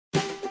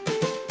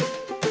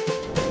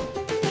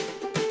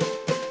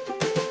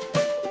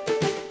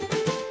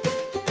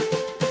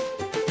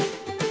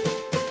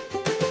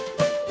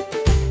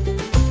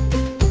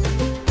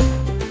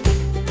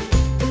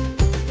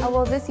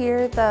this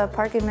year, the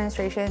park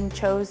administration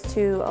chose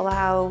to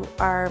allow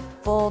our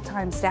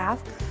full-time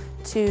staff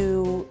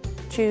to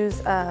choose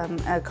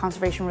a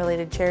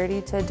conservation-related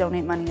charity to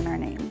donate money in our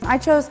name. I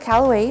chose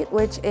Cal 8,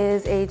 which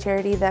is a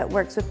charity that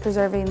works with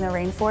preserving the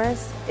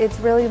rainforest. It's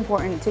really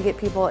important to get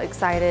people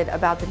excited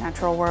about the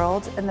natural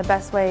world, and the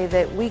best way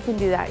that we can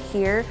do that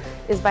here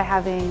is by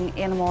having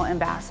animal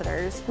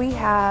ambassadors. We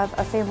have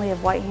a family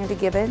of White-Handed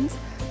Gibbons,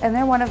 and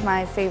they're one of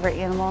my favorite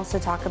animals to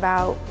talk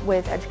about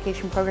with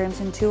education programs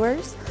and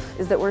tours,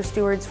 is that we're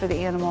stewards for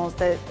the animals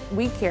that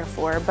we care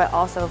for, but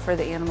also for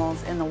the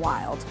animals in the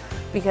wild.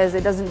 Because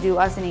it doesn't do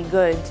us any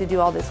good to do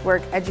all this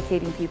work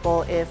educating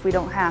people if we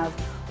don't have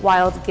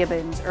wild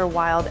gibbons or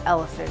wild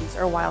elephants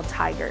or wild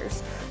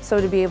tigers.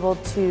 So to be able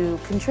to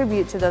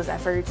contribute to those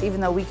efforts,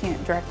 even though we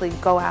can't directly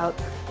go out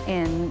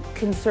and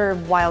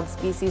conserve wild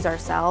species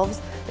ourselves,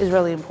 is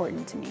really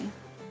important to me.